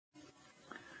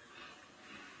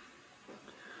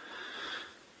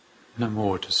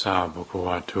Namo tassa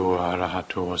bhagavato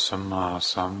arahato samma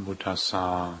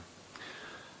sambuddhassa.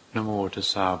 Namo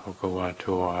tassa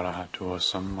bhagavato arahato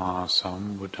samma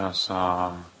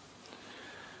sambuddhassa.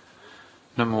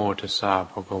 Namo tassa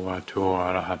bhagavato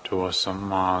arahato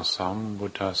samma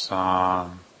sambuddhassa.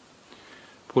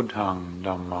 Buddhaṃ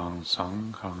Dhammāṃ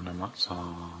Saṅghāṃ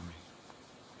Namassāmi.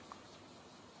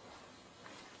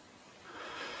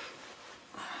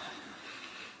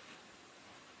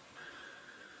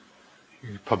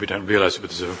 You probably don't realise it,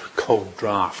 but there's a cold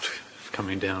draft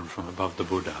coming down from above the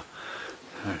Buddha.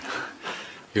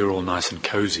 You're all nice and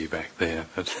cosy back there.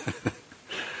 But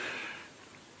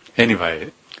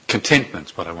anyway,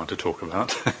 contentment's what I want to talk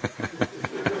about.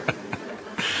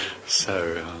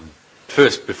 So,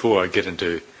 first, before I get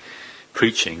into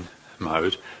preaching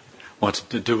mode,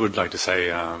 would like to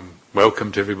say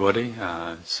welcome to everybody.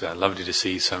 It's lovely to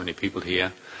see so many people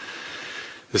here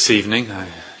this evening.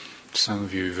 Some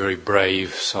of you very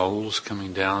brave souls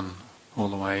coming down all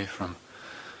the way from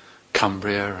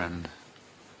Cumbria and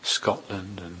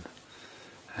Scotland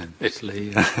and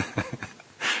Italy and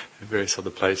various other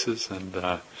places. And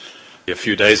a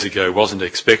few days ago, wasn't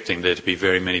expecting there to be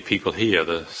very many people here.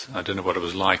 I don't know what it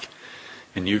was like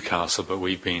in Newcastle, but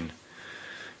we've been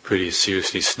pretty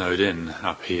seriously snowed in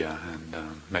up here,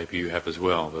 and maybe you have as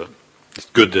well. But it's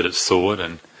good that it's thawed,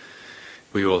 and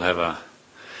we all have a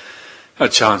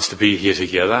chance to be here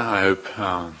together. I hope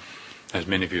as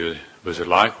many of you as would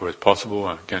like, or as possible,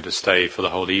 are going to stay for the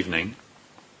whole evening.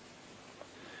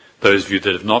 Those of you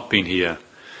that have not been here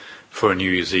for a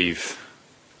New Year's Eve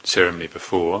ceremony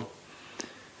before,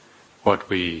 what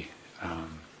we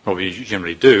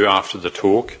generally do after the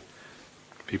talk,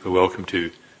 people are welcome to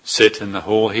sit in the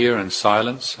hall here in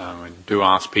silence. We do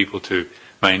ask people to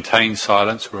maintain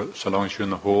silence so long as you're in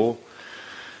the hall.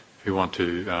 If you want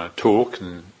to talk,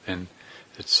 and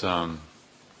it's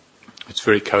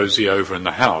very cosy over in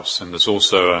the house, and there's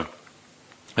also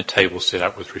a table set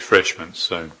up with refreshments.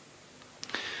 So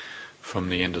from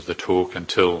the end of the talk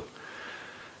until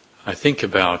I think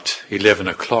about 11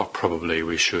 o'clock probably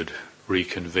we should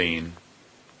reconvene.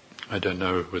 I don't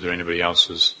know whether anybody else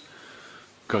has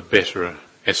got better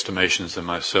estimations than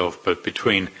myself, but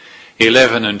between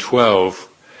 11 and 12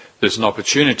 there's an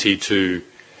opportunity to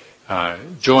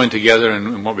join together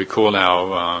in what we call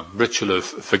our ritual of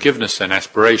forgiveness and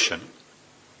aspiration.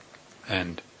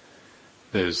 And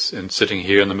sitting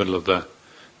here in the middle of the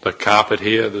carpet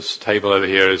here, this table over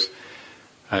here is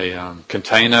a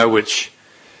container which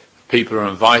people are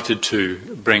invited to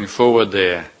bring forward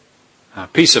their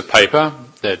piece of paper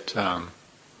that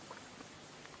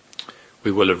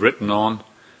we will have written on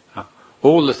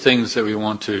all the things that we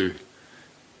want to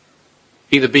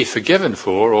either be forgiven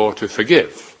for or to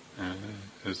forgive.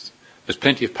 There's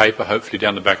plenty of paper, hopefully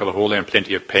down the back of the hall there, and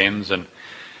plenty of pens.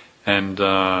 And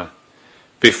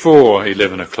before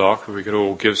 11 o'clock, we could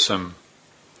all give some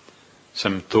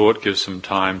thought, give some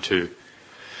time to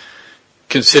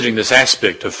considering this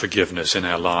aspect of forgiveness in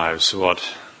our lives.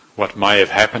 What may have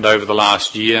happened over the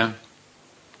last year,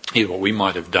 either what we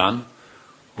might have done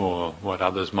or what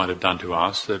others might have done to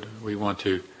us that we want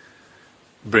to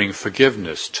bring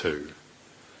forgiveness to.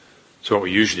 So what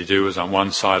we usually do is on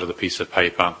one side of the piece of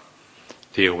paper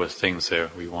deal with things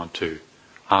that we want to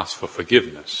ask for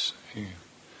forgiveness.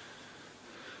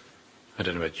 I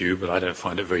don't know about you, but I don't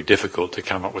find it very difficult to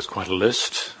come up with quite a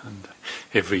list. And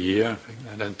every year,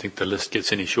 I don't think the list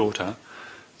gets any shorter.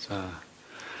 So I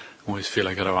always feel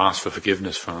I've got to ask for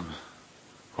forgiveness from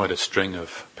quite a string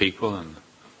of people and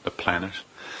the planet.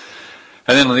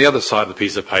 And then on the other side of the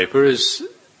piece of paper is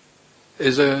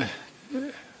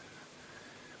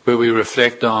where we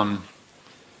reflect on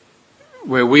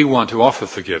where we want to offer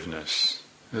forgiveness.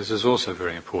 This is also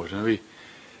very important.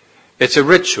 It's a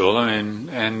ritual,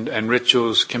 and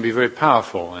rituals can be very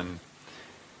powerful. And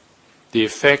the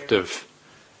effect of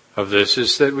this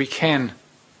is that we can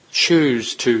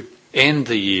choose to end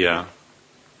the year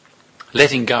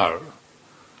letting go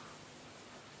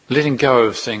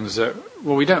of things that,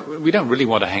 well, we don't really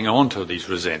want to hang on to these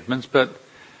resentments, but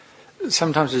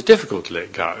sometimes it's difficult to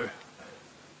let go.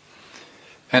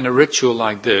 And a ritual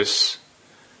like this,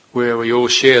 where we all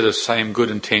share the same good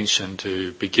intention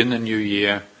to begin the new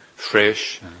year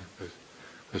fresh,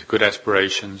 with good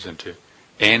aspirations, and to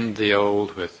end the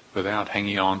old without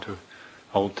hanging on to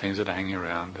old things that are hanging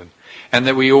around, and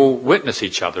that we all witness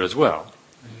each other as well.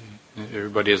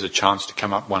 Everybody has a chance to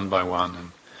come up one by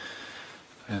one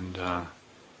and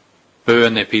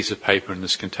burn their piece of paper in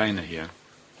this container here.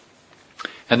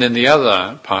 And then the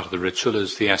other part of the ritual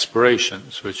is the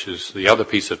aspirations, which is the other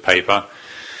piece of paper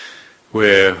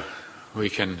where we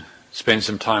can spend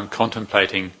some time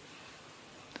contemplating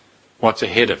what's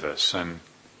ahead of us and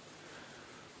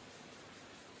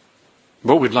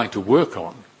what we'd like to work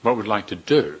on, what we'd like to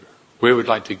do, where we'd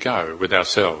like to go with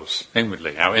ourselves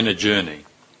inwardly, our inner journey.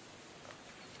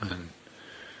 And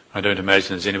I don't imagine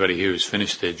there's anybody here who's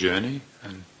finished their journey,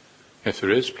 and if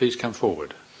there is, please come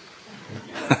forward.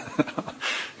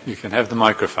 You can have the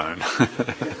microphone.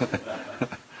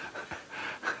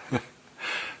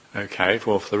 Okay,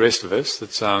 well, for the rest of us,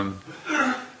 it's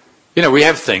we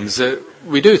have things that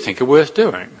we do think are worth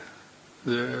doing.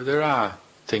 There are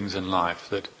things in life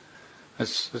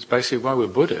that's basically why we're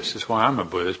Buddhists. It's why I'm a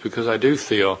Buddhist, because I do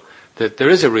feel that there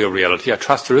is a real reality. I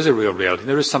trust there is a real reality.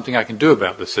 There is something I can do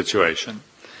about this situation,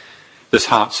 this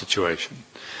heart situation.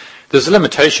 There's a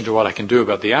limitation to what I can do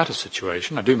about the outer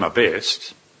situation. I do my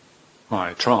best. Well,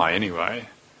 I try anyway.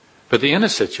 But the inner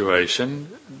situation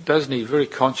does need very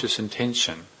conscious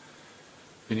intention.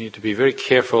 We need to be very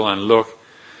careful and look,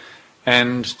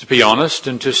 and to be honest,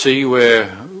 and to see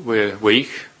where we're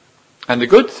weak. And the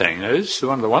good thing is,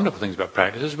 one of the wonderful things about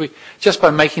practice is just by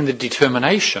making the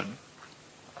determination,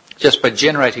 just by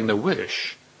generating the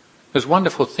wish, this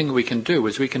wonderful thing we can do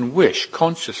is we can wish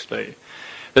consciously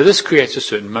that this creates a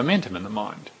certain momentum in the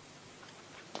mind.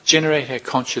 Generate a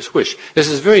conscious wish. This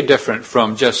is very different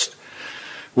from just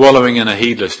wallowing in a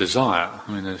heedless desire.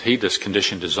 I mean, the heedless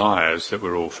conditioned desires that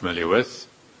we're all familiar with,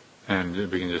 and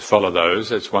we can just follow those,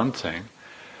 that's one thing.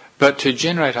 But to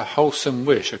generate a wholesome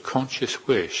wish, a conscious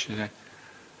wish,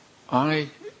 I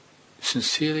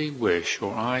sincerely wish,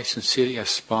 or I sincerely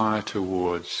aspire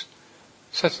towards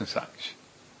such and such.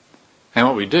 And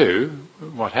what we do,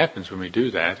 what happens when we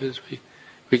do that, is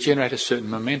we generate a certain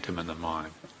momentum in the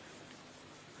mind.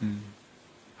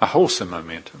 A wholesome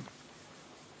momentum.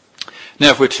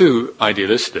 Now, if we're too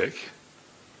idealistic,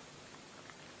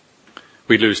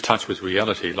 we lose touch with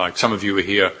reality. Like some of you were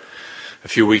here a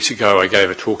few weeks ago, I gave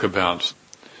a talk about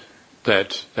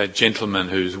that gentleman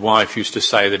whose wife used to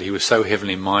say that he was so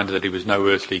heavenly minded that he was no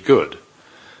earthly good,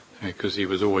 because he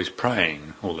was always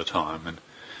praying all the time.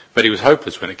 But he was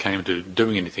hopeless when it came to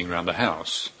doing anything around the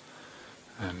house.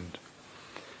 And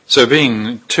so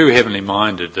being too heavenly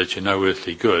minded that you're no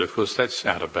earthly good, of course that's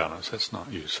out of balance, that's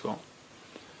not useful.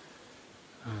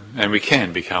 And we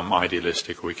can become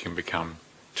idealistic, or we can become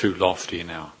too lofty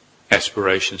in our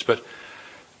aspirations. But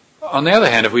on the other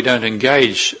hand, if we don't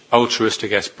engage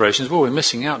altruistic aspirations, well, we're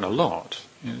missing out on a lot.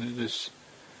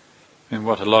 And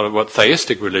what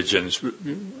theistic religions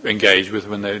engage with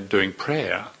when they're doing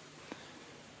prayer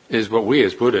is what we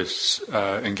as Buddhists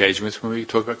engage with when we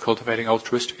talk about cultivating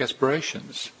altruistic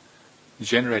aspirations,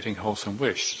 generating wholesome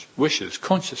wishes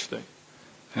consciously.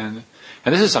 And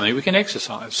this is something we can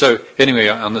exercise. So anyway,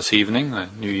 on this evening, the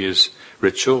New Year's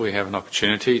ritual, we have an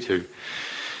opportunity to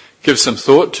give some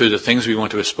thought to the things we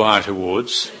want to aspire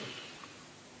towards,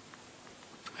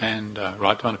 and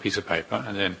write them on a piece of paper,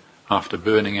 and then after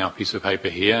burning our piece of paper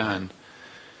here and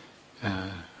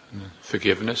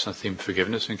forgiveness, I theme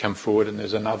forgiveness, and come forward, and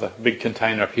there's another big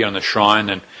container up here on the shrine,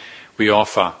 and we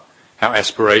offer our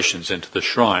aspirations into the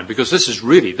shrine, because this is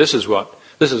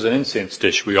an incense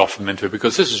dish we offer them into,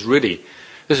 because this is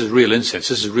real incense,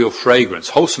 this is real fragrance.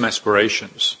 Wholesome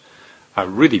aspirations are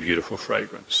really beautiful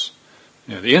fragrance.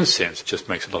 The incense just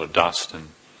makes a lot of dust and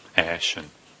ash, and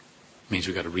means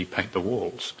we've got to repaint the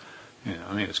walls.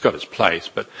 It's got its place,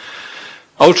 but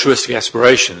altruistic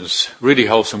aspirations, really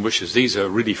wholesome wishes, these are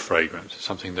really fragrant.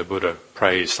 Something the Buddha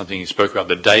praised, something he spoke about.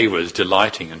 The day was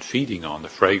delighting and feeding on the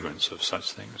fragrance of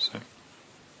such things.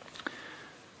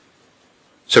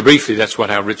 So briefly, that's what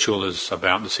our ritual is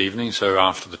about this evening. So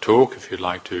after the talk, if you'd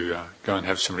like to go and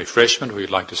have some refreshment, or you'd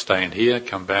like to stay in here,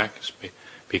 come back, just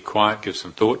be quiet, give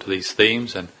some thought to these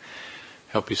themes, and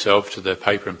help yourself to the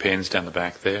paper and pens down the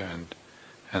back there,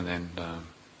 and then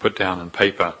put down on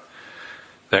paper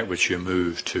that which you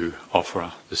move to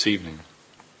offer this evening.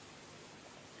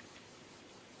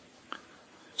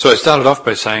 So I started off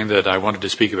by saying that I wanted to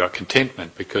speak about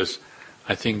contentment, because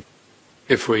I think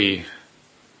if we,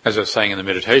 as I was saying in the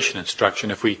meditation instruction,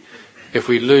 if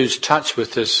we lose touch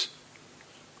with this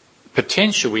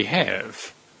potential we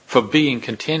have for being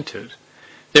contented,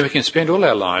 then we can spend all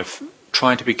our life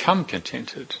trying to become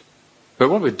contented. But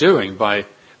what we're doing by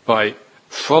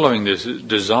following this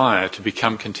desire to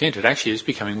become contented actually is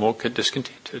becoming more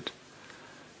discontented.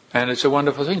 And it's a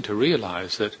wonderful thing to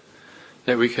realize that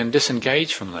we can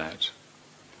disengage from that,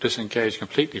 disengage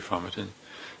completely from it,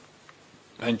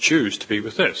 and choose to be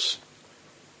with this.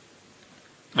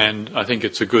 And I think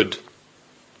it's a good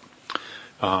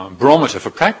barometer for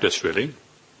practice, really.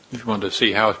 If you want to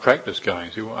see how is practice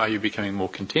going, see, are you becoming more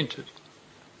contented?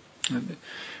 And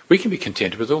we can be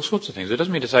contented with all sorts of things. It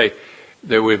doesn't mean to say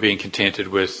that we're being contented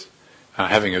with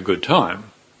having a good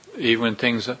time, even when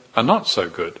things are not so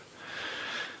good.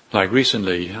 Like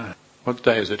recently, what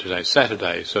day is it today?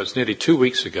 Saturday, so it's nearly 2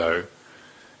 weeks ago,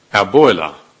 our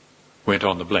boiler went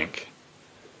on the blink.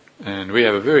 And we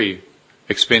have a very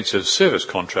expensive service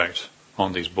contract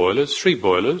on these boilers, 3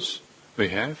 boilers we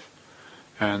have,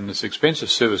 and this expensive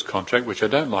service contract, which I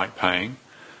don't like paying,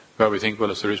 but we think, well,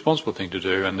 it's the responsible thing to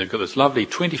do, and they've got this lovely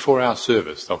 24-hour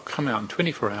service. They'll come out in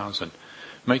 24 hours and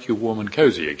make you warm and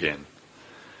cosy again.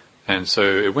 And so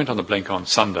it went on the blink on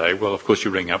Sunday. Well, of course, you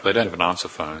ring up. They don't have an answer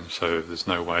phone, so there's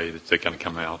no way that they're going to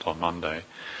come out on Monday.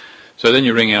 So then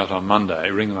you ring them up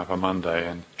on Monday,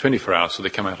 and 24 hours, so they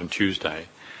come out on Tuesday.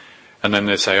 And then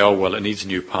they say, oh, well, it needs a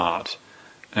new part,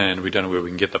 and we don't know where we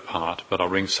can get the part, but I'll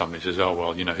ring somebody who says, oh,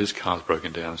 well, his car's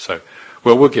broken down, so,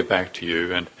 well, we'll get back to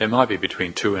you, and it might be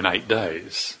between 2 and 8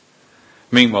 days.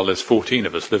 Meanwhile, there's 14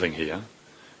 of us living here,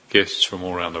 guests from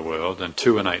all around the world, and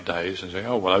 2 and 8 days, and say,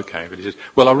 oh, well, okay. But he says,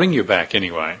 well, I'll ring you back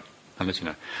anyway, and let you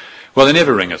know. Well, they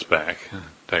never ring us back.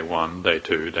 Day 1, day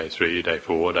 2, day 3, day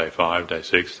 4, day 5, day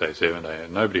 6, day 7, day 8.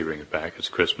 Nobody rings back. It's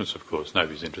Christmas, of course.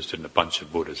 Nobody's interested in a bunch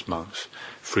of Buddhist monks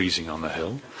freezing on the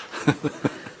hill.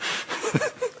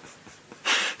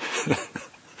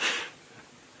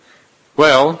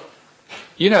 Well,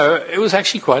 it was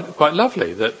actually quite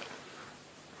lovely that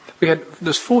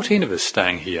there's 14 of us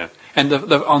staying here. And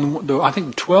on I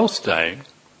think the 12th day,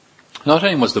 not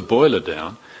only was the boiler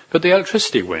down, but the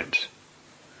electricity went.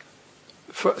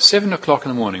 For 7 o'clock in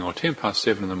the morning, or 10 past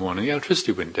 7 in the morning, the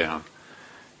electricity went down.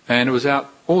 And it was out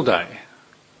all day.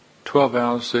 12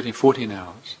 hours, 13, 14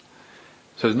 hours.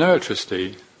 So there's no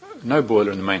electricity, no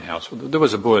boiler in the main house. There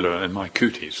was a boiler in my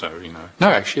kuti, so, No,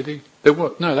 actually, that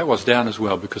was down as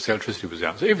well because the electricity was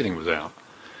out. So everything was out.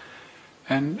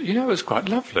 And, it was quite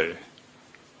lovely.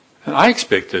 And I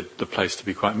expected the place to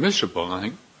be quite miserable. And I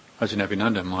think Ajahn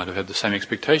Abhinanda might have had the same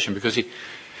expectation because he,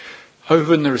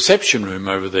 over in the reception room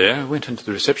over there, went into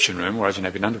the reception room, or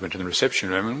Ajahn Abhinanda went in the reception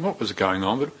room, and what was going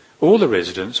on? But all the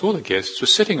residents, all the guests were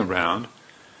sitting around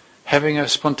having a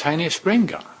spontaneous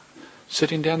Renga,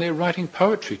 sitting down there writing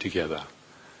poetry together,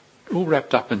 all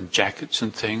wrapped up in jackets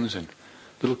and things, and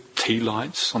little tea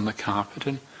lights on the carpet,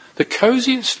 and the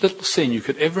cosiest little scene you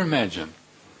could ever imagine.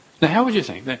 Now, how would you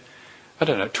think?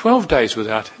 12 days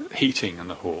without heating in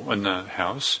the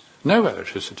house, no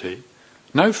electricity,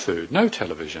 no food, no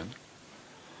television.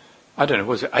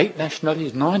 Was it 8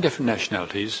 nationalities, 9 different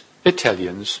nationalities,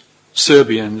 Italians,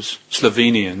 Serbians,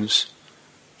 Slovenians,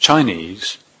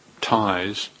 Chinese,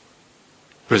 Thais,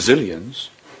 Brazilians,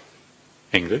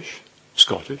 English,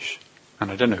 Scottish, and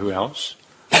I don't know who else.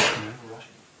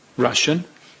 Russian.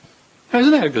 Now,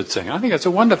 isn't that a good thing? I think that's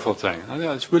a wonderful thing. I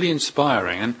think it's really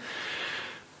inspiring. And,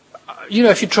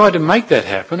 if you tried to make that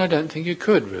happen, I don't think you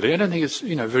could, really. I don't think it's,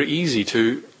 very easy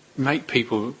to make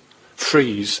people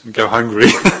freeze and go hungry,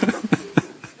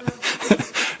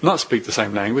 not speak the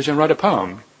same language and write a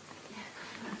poem.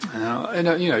 Now, I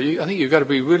think you've got to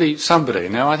be really somebody.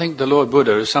 Now, I think the Lord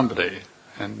Buddha is somebody,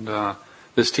 and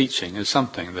this teaching is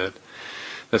something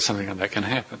that's something that can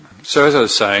happen. So, as I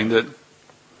was saying, that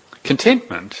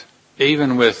contentment,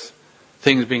 even with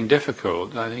things being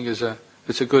difficult, I think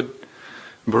it's a good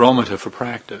barometer for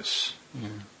practice.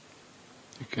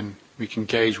 We can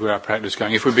gauge where our practice is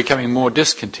going. If we're becoming more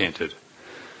discontented,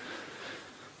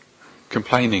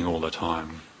 complaining all the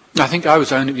time. I think I was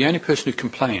the only person who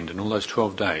complained in all those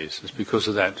 12 days. It's because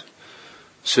of that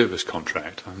service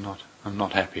contract. I'm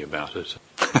not happy about it.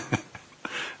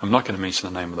 I'm not going to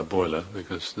mention the name of the boiler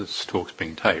because this talk's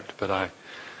being taped, but I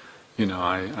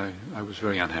was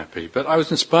very unhappy. But I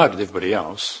was inspired with everybody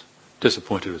else,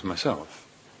 disappointed with myself.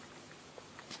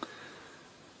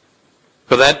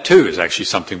 But that too is actually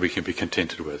something we can be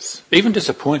contented with. Even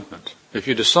disappointment. If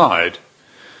you decide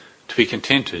to be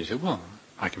contented, you say, well,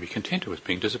 I can be contented with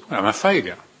being disappointed. I'm a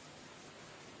failure.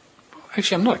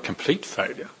 Actually, I'm not a complete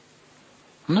failure.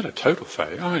 I'm not a total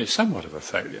failure. I'm only somewhat of a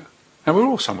failure. And we're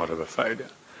all somewhat of a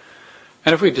failure.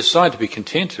 And if we decide to be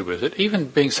contented with it, even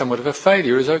being somewhat of a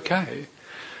failure is okay.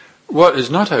 What is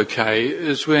not okay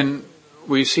is when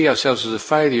we see ourselves as a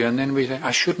failure and then we say,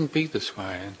 I shouldn't be this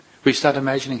way. And we start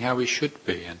imagining how we should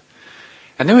be.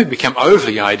 And then we become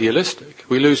overly idealistic.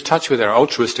 We lose touch with our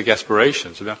altruistic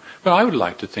aspirations about, well, I would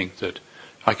like to think that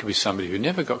I could be somebody who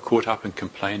never got caught up in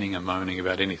complaining and moaning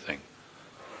about anything.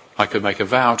 I could make a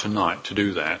vow tonight to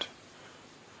do that.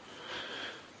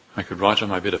 I could write on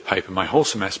my bit of paper, my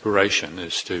wholesome aspiration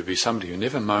is to be somebody who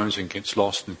never moans and gets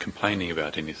lost in complaining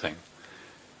about anything.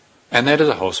 And that is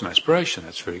a wholesome aspiration,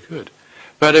 that's very good.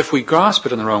 But if we grasp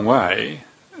it in the wrong way,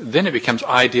 then it becomes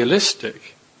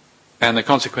idealistic. And the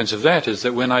consequence of that is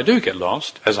that when I do get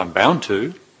lost, as I'm bound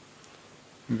to,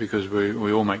 because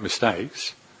we all make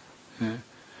mistakes,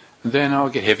 then I'll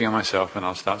get heavy on myself and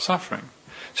I'll start suffering.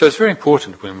 So it's very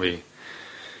important when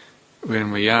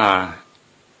we are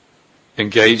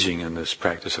engaging in this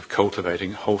practice of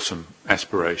cultivating wholesome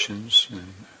aspirations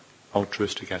and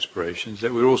altruistic aspirations,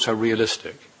 that we're also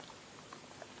realistic,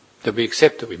 that we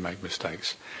accept that we make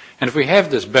mistakes. And if we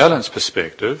have this balanced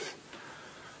perspective,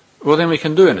 well, then we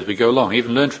can learn as we go along,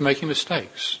 even learn from making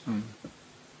mistakes.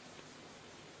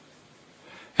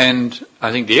 And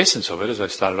I think the essence of it, as I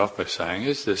started off by saying,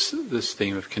 is this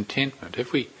theme of contentment.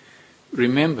 If we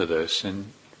remember this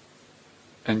and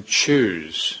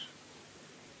choose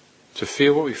to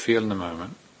feel what we feel in the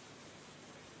moment,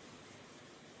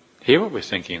 hear what we're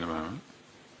thinking in the moment,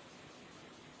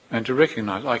 and to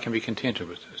recognize I can be contented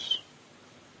with this.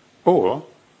 Or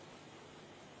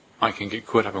I can get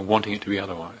caught up in wanting it to be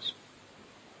otherwise.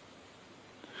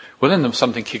 Well, then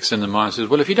something kicks in the mind and says,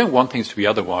 well, if you don't want things to be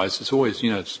otherwise, it's always,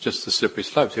 it's just the slippery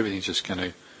slopes. Everything's just going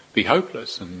to be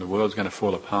hopeless and the world's going to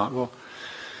fall apart. Well,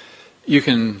 you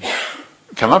can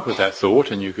come up with that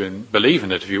thought and you can believe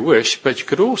in it if you wish, but you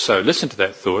could also listen to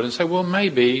that thought and say, well,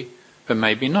 maybe, but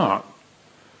maybe not.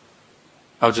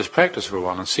 I'll just practice for a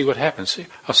while and see what happens.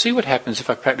 I'll see what happens if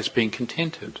I practice being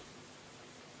contented.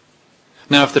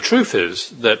 Now, if the truth is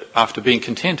that after being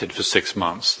contented for 6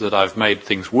 months that I've made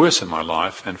things worse in my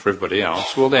life and for everybody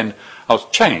else, well then I'll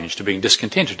change to being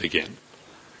discontented again.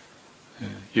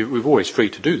 We're always free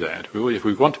to do that. If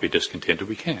we want to be discontented,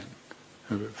 we can.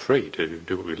 We're free to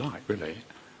do what we like, really.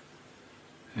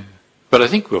 But I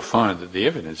think we'll find that the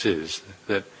evidence is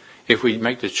that if we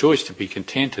make the choice to be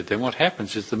contented, then what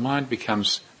happens is the mind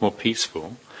becomes more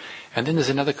peaceful, and then there's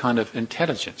another kind of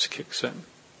intelligence kicks in.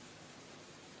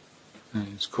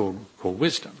 It's called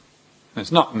wisdom. And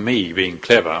it's not me being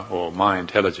clever or my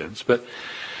intelligence, but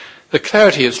the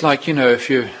clarity is like, if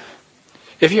you've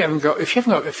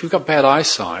got bad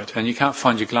eyesight and you can't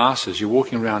find your glasses, you're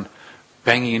walking around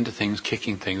banging into things,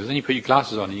 kicking things, then you put your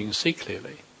glasses on and you can see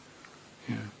clearly.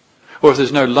 Or if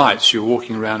there's no lights, you're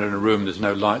walking around in a room, there's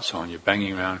no lights on, you're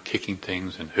banging around, kicking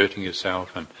things and hurting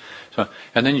yourself, and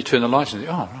then you turn the lights on and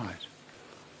think, oh, right.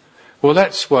 Well,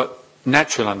 that's what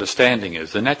natural understanding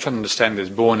is. The natural understanding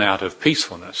is born out of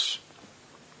peacefulness.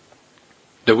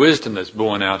 The wisdom that's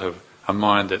born out of a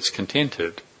mind that's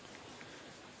contented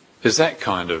is that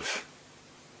kind of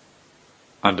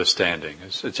understanding.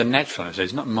 It's a natural understanding.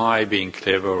 It's not my being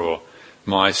clever or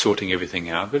my sorting everything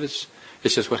out, but it's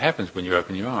just what happens when you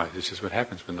open your eyes. It's just what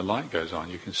happens when the light goes on.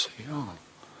 You can see, oh,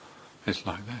 it's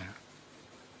like that.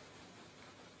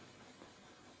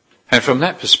 And from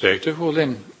that perspective, well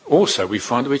then also we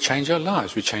find that we change our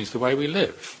lives. We change the way we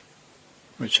live.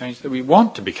 We change that we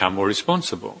want to become more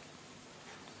responsible.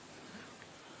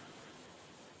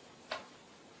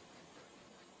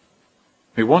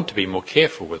 We want to be more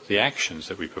careful with the actions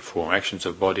that we perform, actions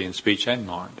of body and speech and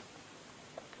mind.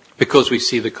 Because we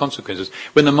see the consequences.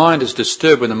 When the mind is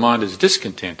disturbed, when the mind is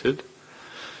discontented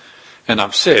and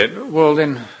upset, well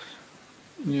then,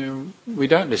 we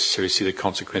don't necessarily see the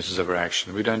consequences of our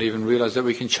action. We don't even realize that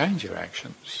we can change our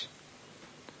actions.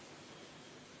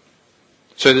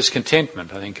 So this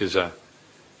contentment, I think, is a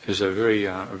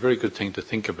very good thing to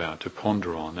think about, to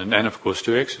ponder on, and of course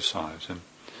to exercise.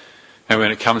 And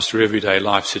when it comes to everyday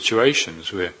life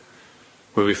situations where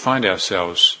we find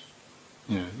ourselves,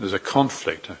 there's a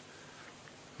conflict.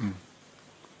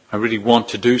 I really want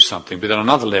to do something, but on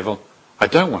another level, I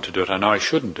don't want to do it. I know I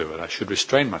shouldn't do it. I should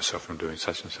restrain myself from doing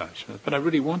such and such. But I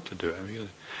really want to do it.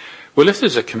 Well, if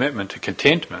there's a commitment to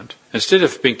contentment, instead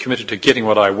of being committed to getting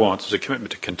what I want, there's a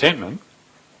commitment to contentment,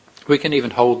 we can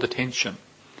even hold the tension.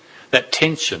 That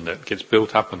tension that gets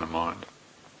built up in the mind.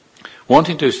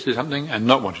 Wanting to do something and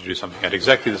not wanting to do something at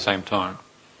exactly the same time.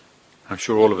 I'm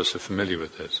sure all of us are familiar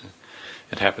with this.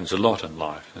 It happens a lot in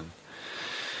life.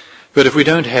 But if we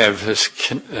don't have this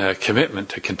commitment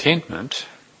to contentment,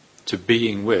 to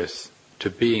being with,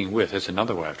 that's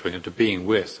another way of putting it, to being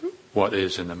with what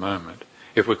is in the moment.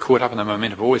 If we're caught up in the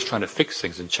momentum of always trying to fix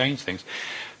things and change things,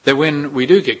 then when we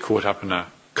do get caught up in a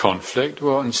conflict,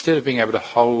 well, instead of being able to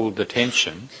hold the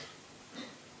tension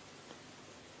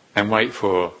and wait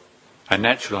for a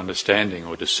natural understanding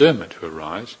or discernment to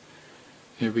arise,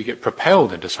 we get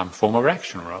propelled into some form of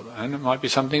action or other, and it might be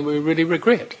something we really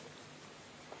regret.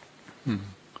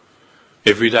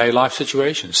 Everyday life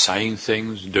situations, saying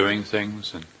things, doing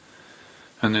things,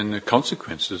 and then the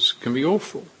consequences can be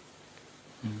awful.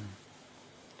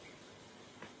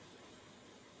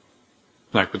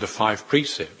 Like with the 5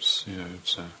 precepts,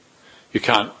 you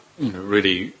can't,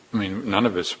 really. None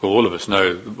of us, well, all of us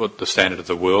know what the standard of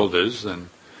the world is, and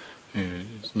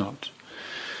it's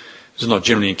is not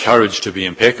generally encouraged to be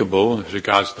impeccable with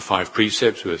regards to the 5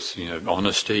 precepts, with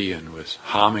honesty and with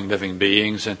harming living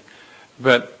beings.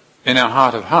 But in our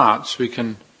heart of hearts, we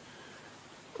can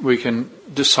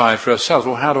decide for ourselves,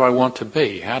 well, how do I want to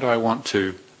be? How do I want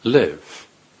to live?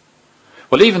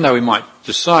 Well, even though we might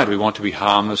decide we want to be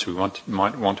harmless,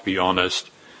 might want to be honest,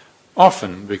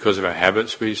 often because of our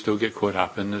habits we still get caught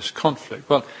up in this conflict.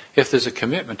 Well, if there's a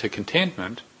commitment to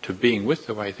contentment, to being with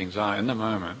the way things are in the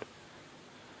moment,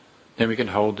 then we can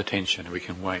hold the tension and we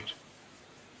can wait.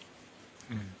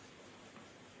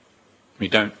 We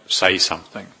don't say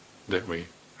something that we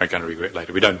are going to regret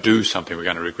later. We don't do something we're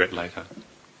going to regret later.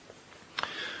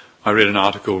 I read an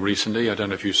article recently, I don't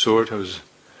know if you saw it, it was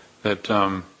that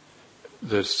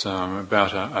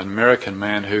about an American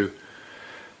man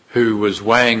who was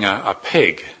weighing a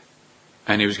pig,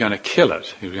 and he was going to kill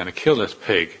it. He was going to kill this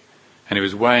pig, and he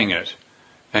was weighing it,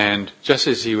 and just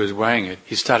as he was weighing it,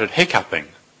 he started hiccuping.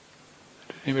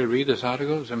 Did anybody read this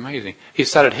article? It was amazing. He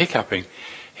started hiccuping.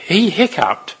 He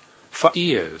hiccuped for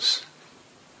years,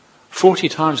 40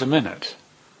 times a minute.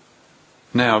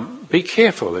 Now, be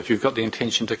careful if you've got the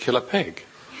intention to kill a pig.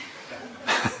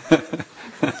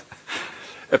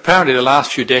 Apparently, the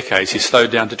last few decades, he slowed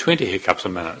down to 20 hiccups a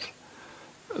minute.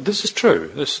 This is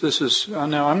true. This is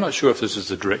now. I'm not sure if this is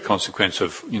the direct consequence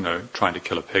of trying to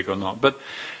kill a pig or not, but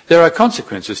there are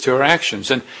consequences to our actions.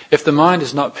 And if the mind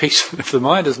is not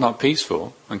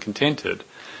peaceful, and contented,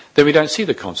 then we don't see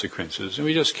the consequences, and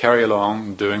we just carry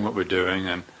along doing what we're doing,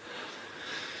 and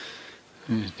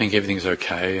think everything's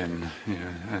okay, and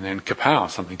then kapow,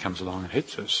 something comes along and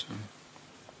hits us.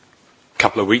 A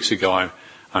couple of weeks ago,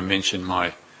 I mentioned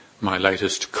my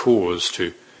latest cause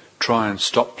to try and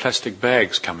stop plastic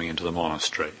bags coming into the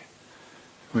monastery.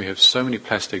 We have so many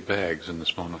plastic bags in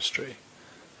this monastery.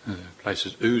 The place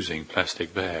is oozing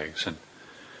plastic bags, and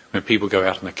when people go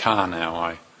out in the car now,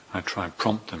 I try and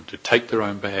prompt them to take their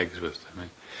own bags with them.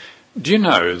 Do you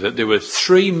know that there were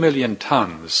 3 million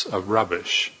tons of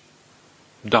rubbish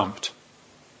dumped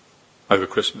over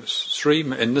Christmas?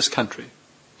 In this country,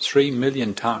 3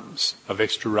 million tons of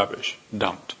extra rubbish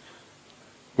dumped.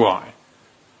 Why?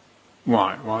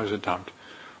 Why is it dumped?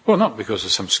 Well, not because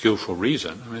of some skillful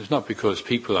reason. It's not because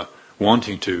people are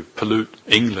wanting to pollute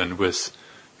England with,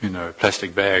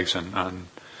 plastic bags and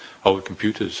old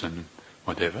computers and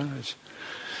whatever.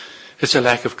 It's a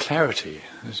lack of clarity.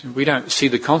 We don't see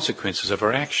the consequences of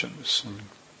our actions. And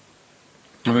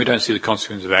when we don't see the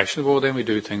consequences of action, well, then we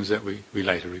do things that we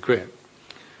later regret.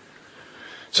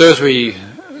 So as we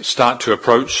start to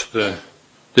approach the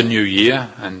new year,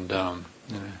 and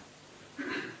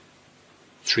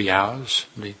 3 hours,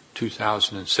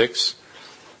 2006,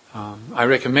 I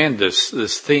recommend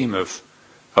this theme of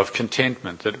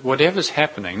contentment, that whatever's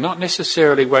happening, not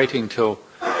necessarily waiting till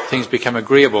things become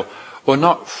agreeable, or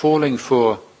not falling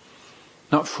for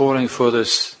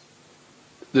this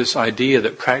idea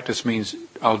that practice means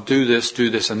I'll do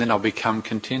this, and then I'll become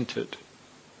contented.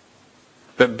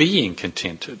 But being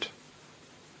contented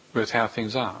with how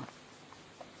things are.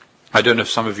 I don't know if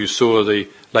some of you saw the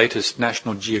latest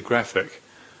National Geographic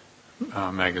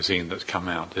magazine that's come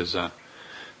out. There's a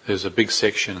big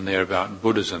section in there about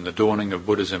Buddhism, the dawning of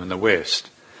Buddhism in the West,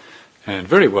 and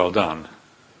very well done,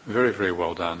 very, very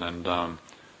well done. And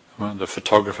the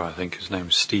photographer, I think his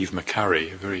name's Steve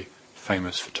McCurry, a very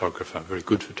famous photographer, very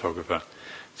good photographer.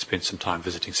 Spent some time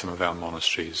visiting some of our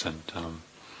monasteries, and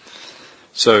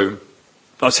so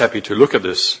I was happy to look at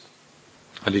this,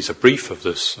 at least a brief of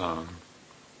this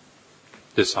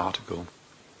article,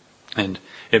 and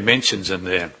it mentions in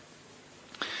there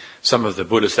some of the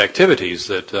Buddhist activities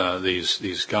that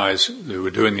these guys who were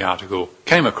doing the article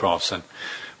came across, and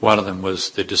one of them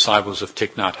was the disciples of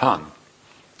Thich Nhat Hanh,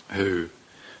 who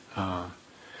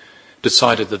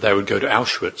decided that they would go to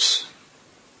Auschwitz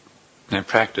and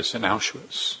practice in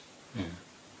Auschwitz. Yeah.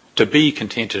 To be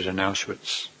contented in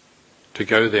Auschwitz. To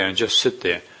go there and just sit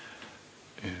there.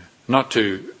 Yeah. Not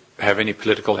to have any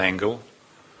political angle.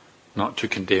 Not to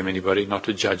condemn anybody. Not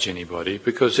to judge anybody.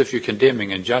 Because if you're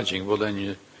condemning and judging, well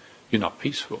then you're not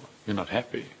peaceful. You're not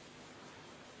happy.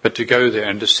 But to go there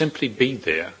and to simply be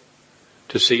there.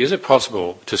 To see, is it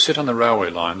possible to sit on the railway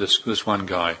line? This one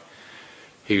guy,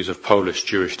 he was of Polish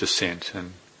Jewish descent,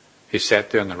 and he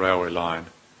sat there on the railway line,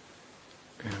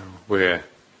 where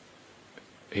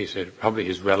he said probably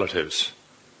his relatives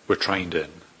were trained in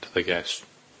to the gas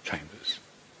chambers,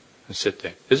 and sit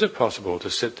there. Is it possible to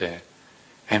sit there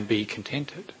and be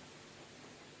contented?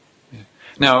 Yeah.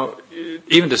 Now,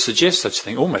 even to suggest such a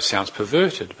thing almost sounds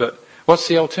perverted, but what's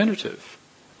the alternative?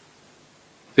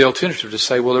 The alternative is to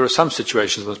say, well, there are some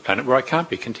situations on this planet where I can't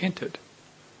be contented.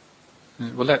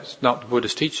 Well, that's not the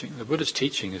Buddha's teaching. The Buddha's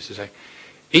teaching is to say,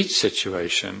 each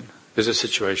situation is a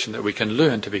situation that we can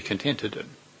learn to be contented in.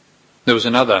 There was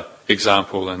another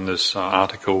example in this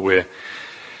article where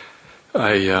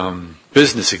a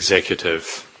business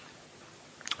executive,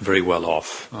 very well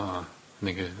off, I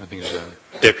think it was a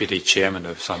deputy chairman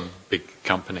of some big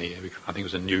company, I think it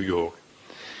was in New York,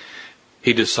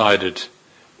 he decided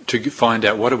to find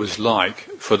out what it was like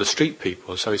for the street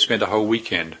people. So he spent a whole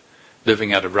weekend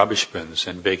living out of rubbish bins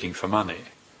and begging for money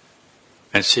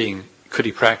and seeing, could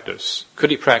he practice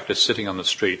sitting on the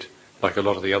street like a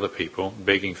lot of the other people,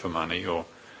 begging for money or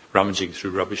rummaging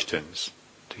through rubbish tins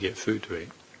to get food to eat.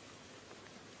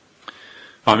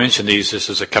 I mention these just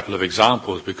as a couple of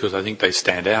examples because I think they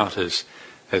stand out as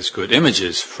good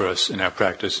images for us in our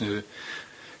practice.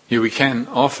 We can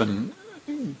often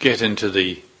get into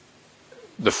the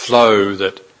flow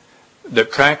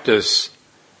that practice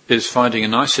is finding a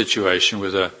nice situation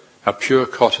with a pure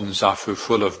cotton zafu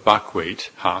full of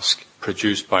buckwheat husk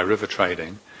produced by river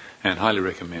trading and highly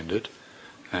recommended.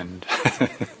 And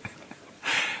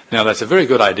now that's a very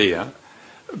good idea,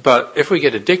 but if we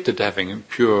get addicted to having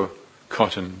pure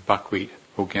cotton buckwheat,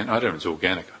 I don't know if it's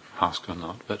organic husk or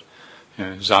not, but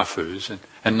zafus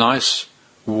and nice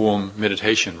warm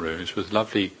meditation rooms with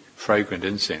lovely fragrant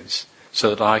incense, so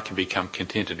that I can become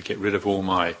contented to get rid of all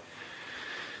my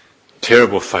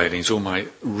terrible failings, all my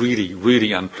really,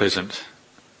 really unpleasant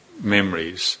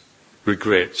memories,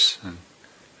 regrets,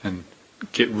 and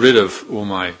get rid of all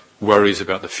my worries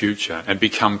about the future and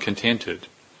become contented.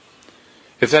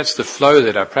 If that's the flow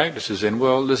that our practice is in,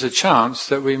 well, there's a chance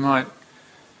that we might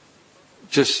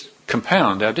just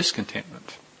compound our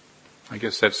discontentment. I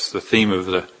guess that's the theme of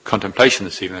the contemplation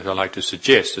this evening, as I like to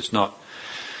suggest. It's not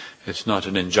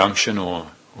an injunction or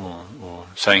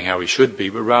saying how we should be,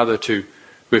 but rather to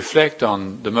reflect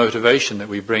on the motivation that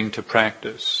we bring to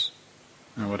practice.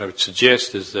 And what I would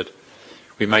suggest is that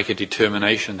we make a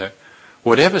determination that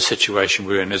whatever situation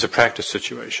we're in is a practice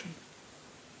situation.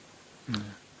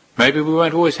 Maybe we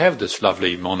won't always have this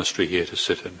lovely monastery here to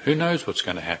sit in. Who knows what's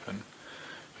going to happen?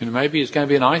 Maybe it's going to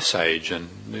be an ice age, and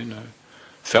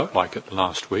felt like it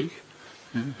last week.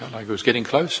 Felt like it was getting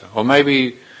closer. Or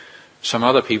maybe some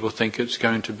other people think it's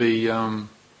going to be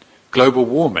global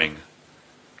warming,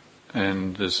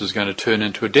 and this is going to turn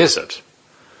into a desert.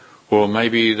 Or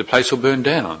maybe the place will burn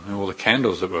down, and all the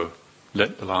candles that were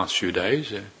lit the last few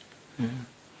days.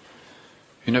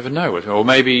 You never know. Or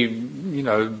maybe,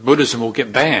 Buddhism will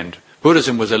get banned.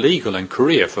 Buddhism was illegal in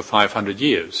Korea for 500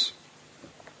 years.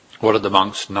 What did the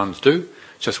monks and nuns do?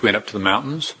 Just went up to the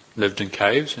mountains, lived in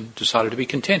caves, and decided to be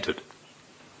contented.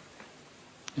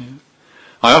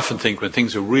 I often think when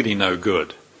things are really no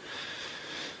good,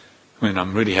 when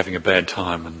I'm really having a bad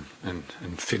time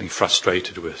and feeling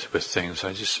frustrated with things,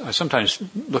 I sometimes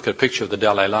look at a picture of the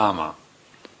Dalai Lama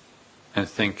and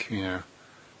think,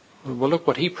 well, look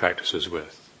what he practices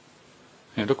with.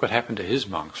 Look what happened to his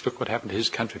monks. Look what happened to his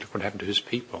country. Look what happened to his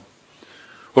people.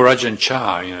 Or Ajahn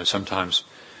Chah, sometimes,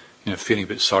 feeling a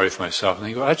bit sorry for myself. And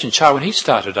think, well, Ajahn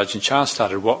Chah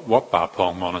started Wat Pah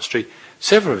Pong Monastery.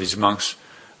 Several of his monks,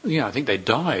 I think they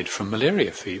died from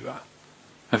malaria fever.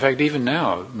 In fact, even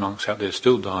now, monks out there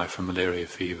still die from malaria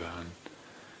fever.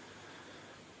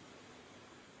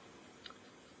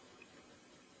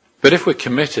 But if we're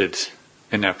committed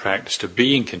in our practice to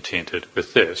being contented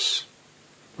with this,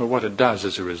 well, what it does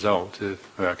as a result of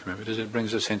our commitment is it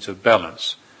brings a sense of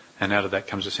balance, and out of that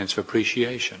comes a sense of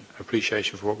appreciation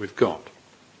for what we've got.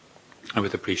 And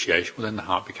with appreciation, well, then the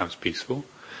heart becomes peaceful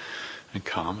and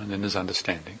calm, and then there's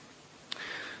understanding.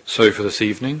 So for this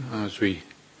evening, as we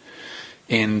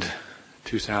end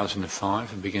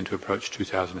 2005 and begin to approach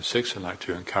 2006, I'd like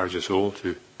to encourage us all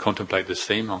to contemplate this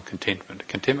theme on contentment.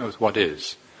 Contentment with what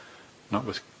is, not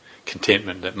with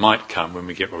contentment that might come when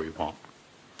we get what we want.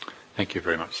 Thank you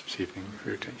very much this evening for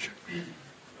your attention.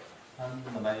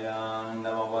 Namayan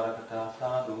Namawarakata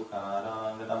Sadhu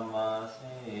Karang Dhammase